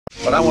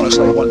But I want to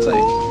say one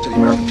thing to the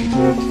American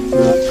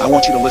people. I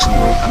want you to listen to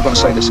me. I'm going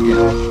to say this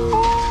again.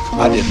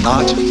 I did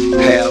not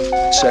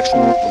have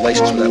sexual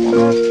relations with that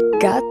woman.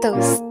 Gott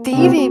Thozz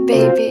TV,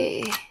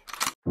 baby.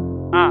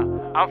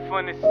 I'm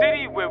from the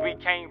city where we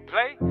can't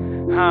play.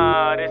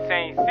 The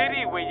same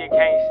city where you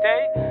can't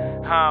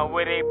stay.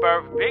 Where they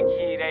birth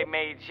Biggie, they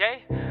made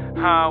Jay.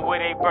 Where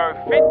they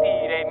birth 50,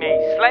 they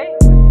made Slay.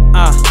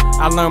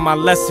 I learned my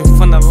lesson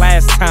from the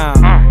last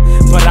time,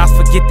 but I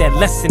forget that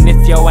lesson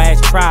if your ass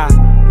try.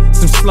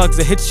 Some slugs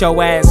will hit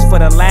your ass for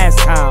the last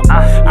time.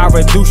 I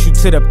reduce you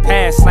to the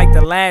past like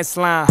the last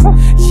line.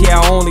 Yeah,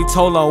 I only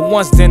told her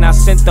once, then I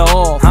sent her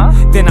off.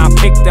 Then I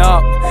picked her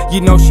up,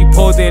 you know she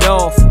pulled it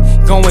off.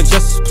 Going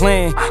just as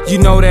planned, you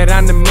know that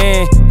I'm the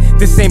man.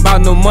 This ain't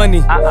about no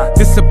money,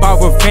 this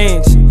about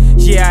revenge.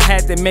 Yeah, I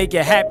had to make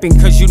it happen,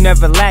 cause you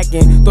never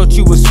lacking. Thought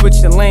you would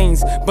switch the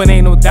lanes, but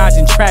ain't no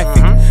dodging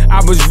traffic.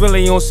 I was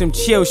really on some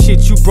chill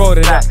shit, you brought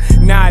it up.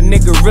 Nah,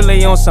 nigga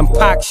really on some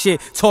Pac shit,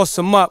 toss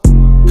him up.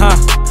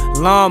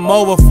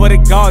 Lawnmower for the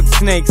garden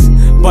snakes,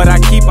 but I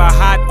keep a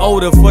hot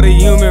odor for the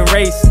human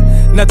race.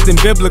 Nothing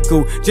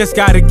biblical, just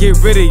gotta get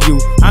rid of you.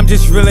 I'm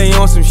just really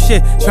on some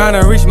shit, trying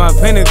to reach my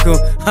pinnacle.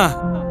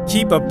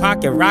 Keep a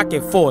pocket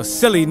rocket for a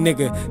silly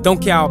nigga. Don't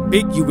care how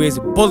big you is,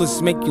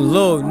 bullets make you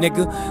little,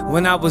 nigga.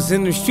 When I was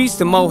in the streets,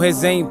 the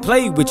moheads ain't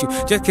played with you.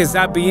 Just cause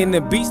I be in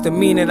the beats, don't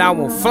mean that I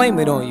won't flame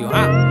it on you.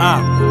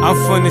 I'm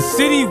from the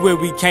city where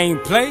we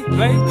can't play.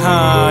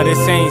 The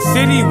same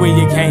city where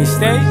you can't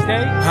stay.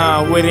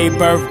 Where they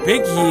birth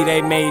Biggie,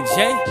 they made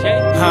Jay.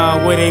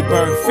 Where they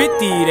birth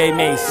 50, they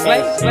made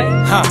Slay.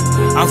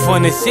 I'm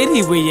from the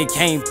city where you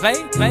can't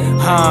play.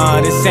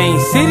 The same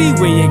city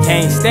where you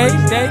can't stay.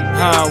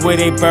 Where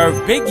they birth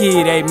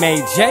Biggie, they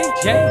made Jay.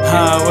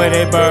 Where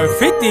they birth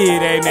 50,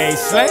 they made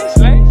Slay.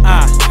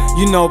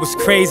 You know it's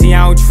crazy,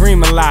 I don't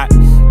dream a lot,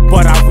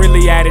 but I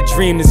really had a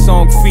dream the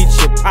song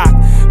featured Pac.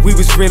 We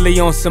was really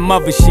on some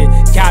other shit,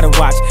 gotta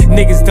watch.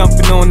 Niggas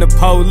dumping on the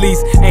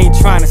police, ain't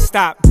trying to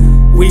stop.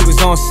 We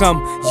was on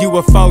some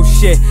UFO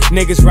shit.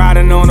 Niggas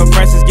riding on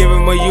oppressors,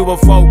 giving a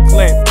UFO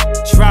clip.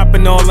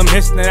 Dropping all them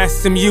hits, now that's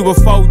some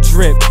UFO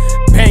drip.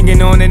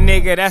 Banging on a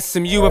nigga, that's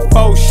some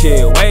UFO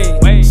shit.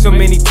 Wait, so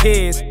many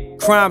tears.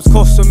 Crimes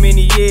cost so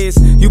many years.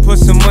 You put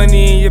some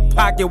money in your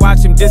pocket, watch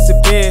him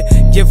disappear.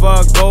 Give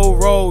her a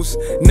gold rose,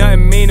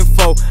 nothing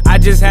meaningful. I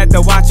just had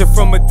to watch her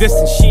from a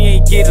distance, she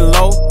ain't getting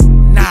low.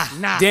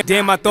 Nah.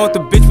 Damn, I thought the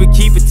bitch would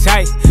keep it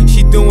tight.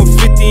 She doing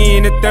 50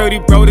 in the 30,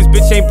 bro, this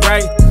bitch ain't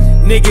bright.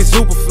 Niggas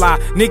super fly,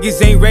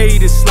 niggas ain't ready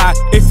to slide.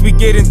 If we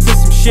get into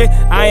some shit,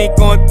 I ain't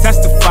gonna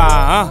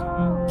testify,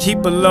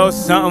 Keep a little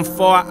something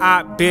for a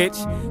op, bitch.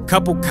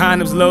 Couple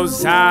condoms, little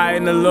Zai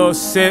and a little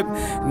sip.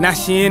 Now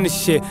she in the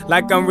shit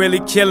like I'm really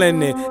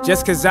killing it.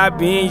 Just cause I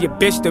be in your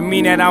bitch don't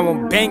mean that I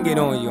won't bang it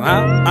on you,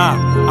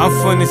 I'm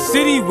from the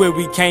city where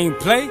we can't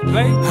play.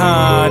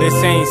 The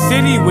same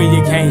city where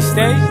you can't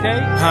stay.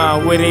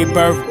 Where they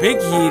birth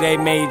Biggie, they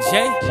made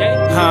Jay.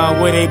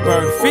 Where they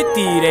birth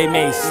 50, they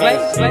made Slay.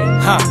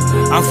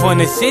 I'm from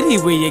the city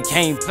where you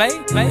can't play.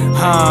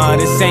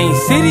 The same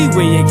city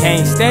where you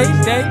can't stay.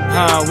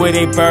 Where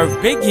they birth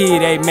Biggie,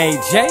 they made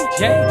Jay.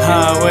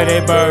 Where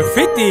they birth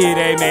 50,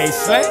 they made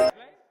Slay.